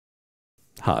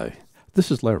Hi, this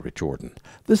is Larry Jordan.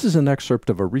 This is an excerpt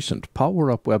of a recent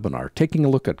Power Up webinar taking a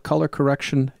look at color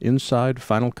correction inside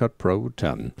Final Cut Pro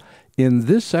 10. In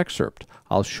this excerpt,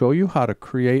 I'll show you how to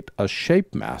create a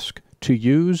shape mask to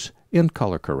use in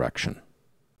color correction.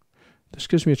 This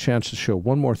gives me a chance to show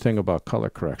one more thing about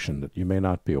color correction that you may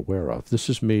not be aware of. This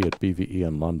is me at BVE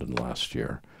in London last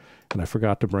year, and I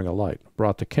forgot to bring a light.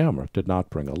 Brought the camera, did not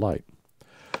bring a light.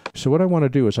 So what I want to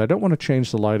do is I don't want to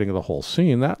change the lighting of the whole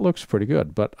scene. That looks pretty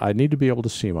good, but I need to be able to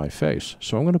see my face.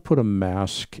 So I'm going to put a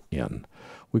mask in.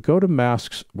 We go to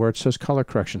masks where it says color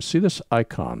correction. See this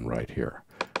icon right here?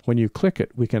 When you click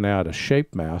it, we can add a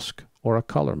shape mask or a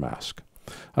color mask.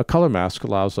 A color mask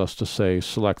allows us to say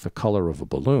select the color of a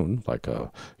balloon, like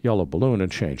a yellow balloon, and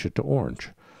change it to orange.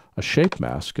 A shape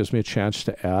mask gives me a chance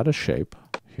to add a shape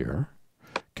here.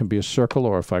 Can be a circle,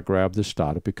 or if I grab this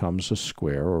dot, it becomes a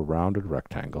square or rounded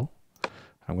rectangle.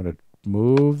 I'm going to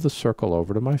move the circle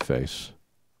over to my face,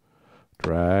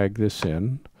 drag this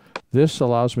in. This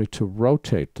allows me to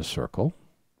rotate the circle.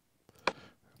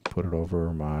 Put it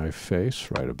over my face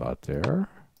right about there.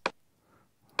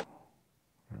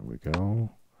 There we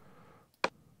go.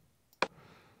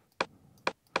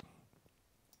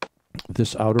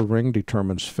 This outer ring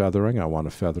determines feathering. I want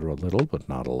to feather a little, but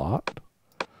not a lot.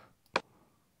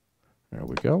 There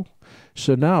we go.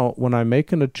 So now when I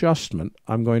make an adjustment,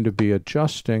 I'm going to be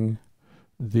adjusting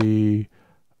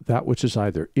that which is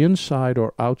either inside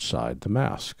or outside the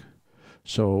mask.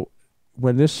 So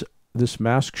when this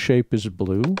mask shape is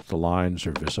blue, the lines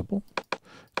are visible.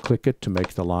 Click it to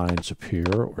make the lines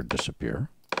appear or disappear.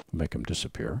 Make them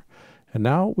disappear. And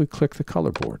now we click the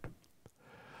color board.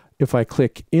 If I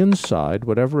click inside,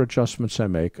 whatever adjustments I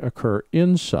make occur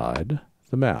inside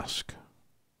the mask.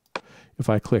 If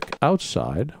I click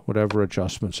outside, whatever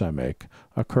adjustments I make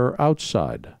occur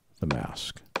outside the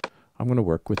mask. I'm going to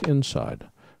work with inside.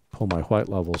 Pull my white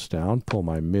levels down, pull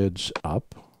my mids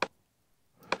up.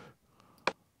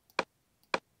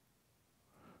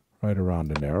 Right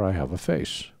around in there I have a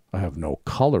face. I have no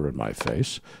color in my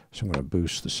face, so I'm going to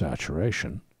boost the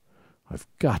saturation. I've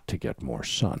got to get more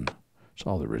sun. That's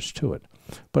all there is to it.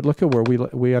 But look at where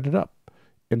we ended up.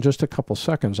 In just a couple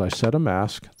seconds I set a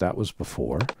mask. That was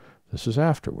before. This is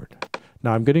afterward.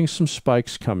 Now I'm getting some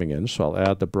spikes coming in, so I'll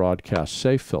add the broadcast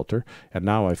safe filter, and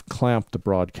now I've clamped the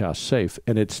broadcast safe,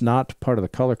 and it's not part of the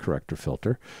color corrector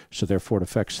filter, so therefore it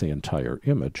affects the entire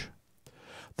image.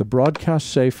 The broadcast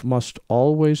safe must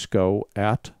always go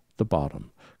at the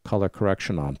bottom. Color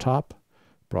correction on top,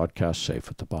 broadcast safe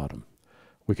at the bottom.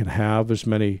 We can have as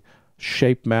many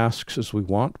shape masks as we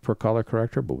want per color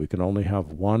corrector, but we can only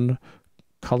have one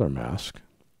color mask.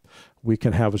 We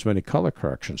can have as many color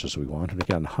corrections as we want, and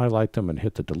again, highlight them and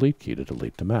hit the delete key to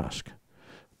delete the mask.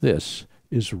 This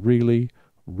is really,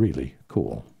 really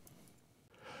cool.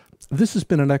 This has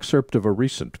been an excerpt of a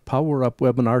recent Power Up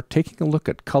webinar taking a look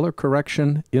at color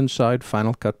correction inside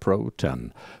Final Cut Pro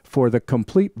 10. For the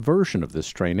complete version of this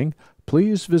training,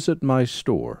 please visit my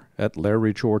store at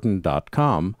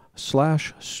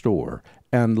larryjordan.com/store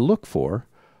and look for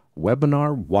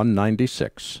Webinar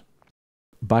 196.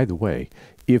 By the way,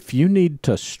 if you need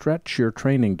to stretch your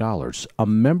training dollars, a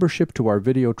membership to our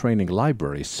video training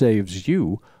library saves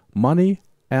you money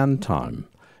and time.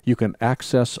 You can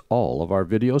access all of our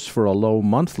videos for a low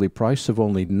monthly price of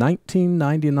only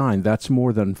 $19.99. That's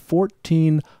more than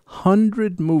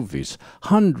 1,400 movies,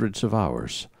 hundreds of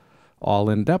hours, all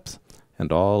in depth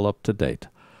and all up to date.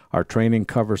 Our training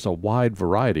covers a wide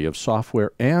variety of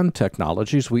software and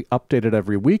technologies. We update it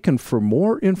every week, and for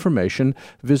more information,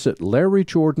 visit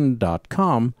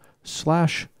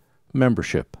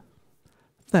larryjordan.com/membership.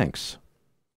 Thanks.